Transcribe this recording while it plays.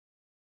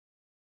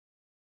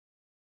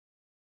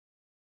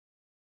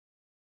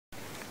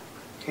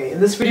Okay,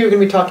 in this video we're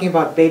going to be talking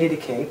about beta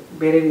decay.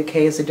 Beta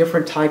decay is a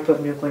different type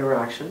of nuclear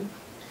reaction.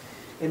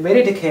 In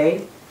beta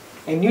decay,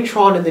 a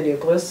neutron in the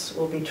nucleus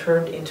will be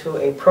turned into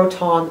a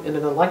proton and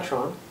an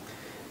electron.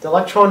 The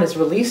electron is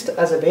released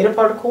as a beta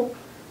particle,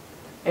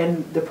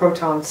 and the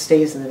proton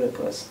stays in the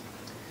nucleus.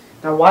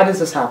 Now, why does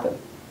this happen?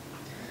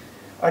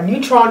 A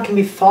neutron can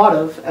be thought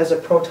of as a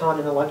proton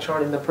and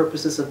electron in the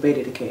purposes of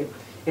beta decay.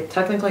 It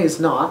technically is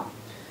not,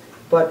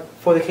 but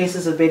for the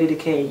cases of beta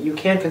decay, you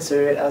can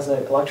consider it as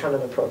an electron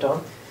and a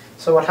proton.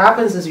 So what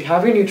happens is you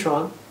have your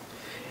neutron,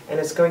 and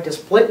it's going to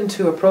split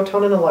into a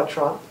proton and an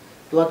electron.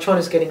 The electron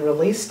is getting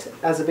released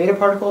as a beta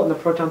particle, and the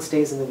proton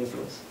stays in the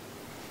nucleus.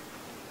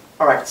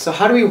 Alright, so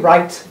how do we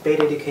write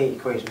beta decay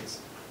equations?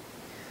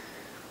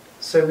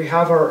 So we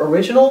have our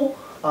original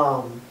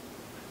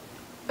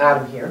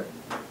atom here,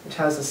 which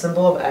has the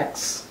symbol of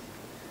X,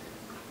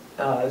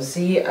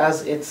 Z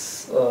as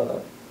its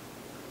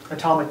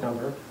atomic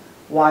number,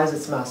 Y as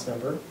its mass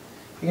number.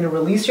 You're going to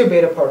release your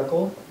beta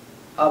particle.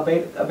 A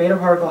beta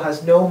particle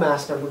has no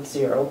mass number, it's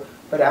 0,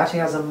 but it actually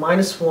has a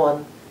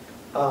 -1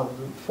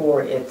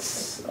 for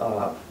its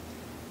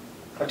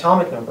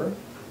atomic number.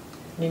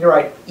 You can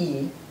write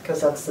E,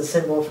 because that's the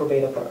symbol for a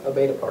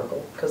beta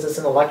particle, because it's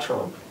an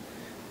electron.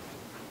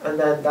 And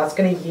then that's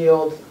going to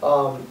yield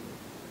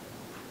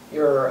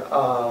your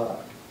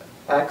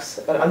X,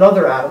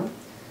 another atom.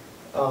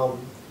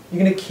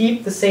 You're going to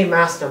keep the same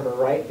mass number,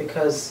 right?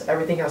 Because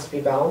everything has to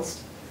be balanced.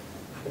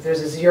 If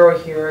there's a 0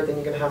 here, then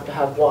you're going to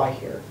have Y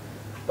here.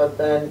 But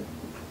then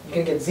you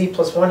can get Z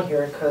plus 1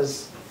 here,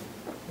 because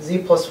Z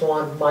plus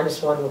 1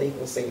 minus 1 will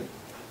equal Z.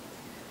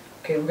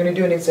 Okay, we're going to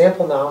do an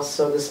example now,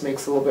 so this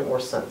makes a little bit more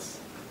sense.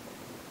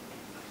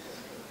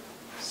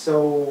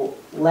 So,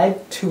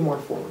 lead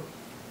 214.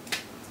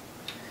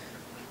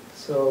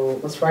 So,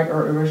 let's write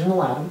our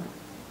original atom.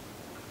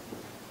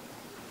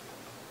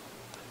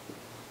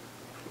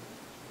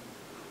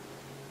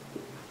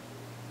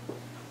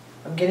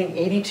 I'm getting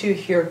 82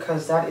 here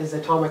because that is the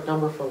atomic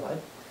number for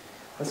lead.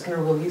 That's going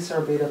to release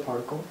our beta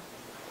particle.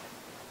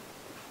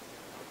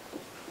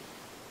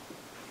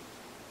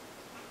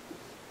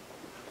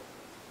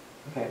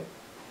 Okay,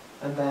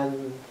 and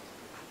then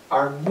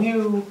our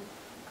new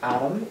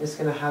atom is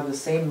going to have the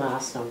same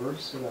mass number,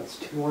 so that's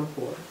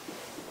 214.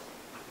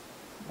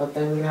 But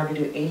then we have to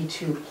do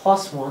 82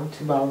 plus 1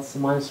 to balance the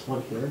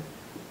 -1 here.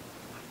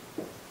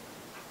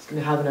 It's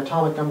going to have an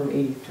atomic number of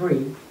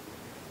 83,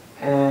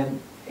 and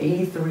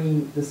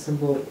 83, the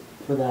symbol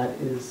for that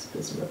is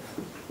bismuth.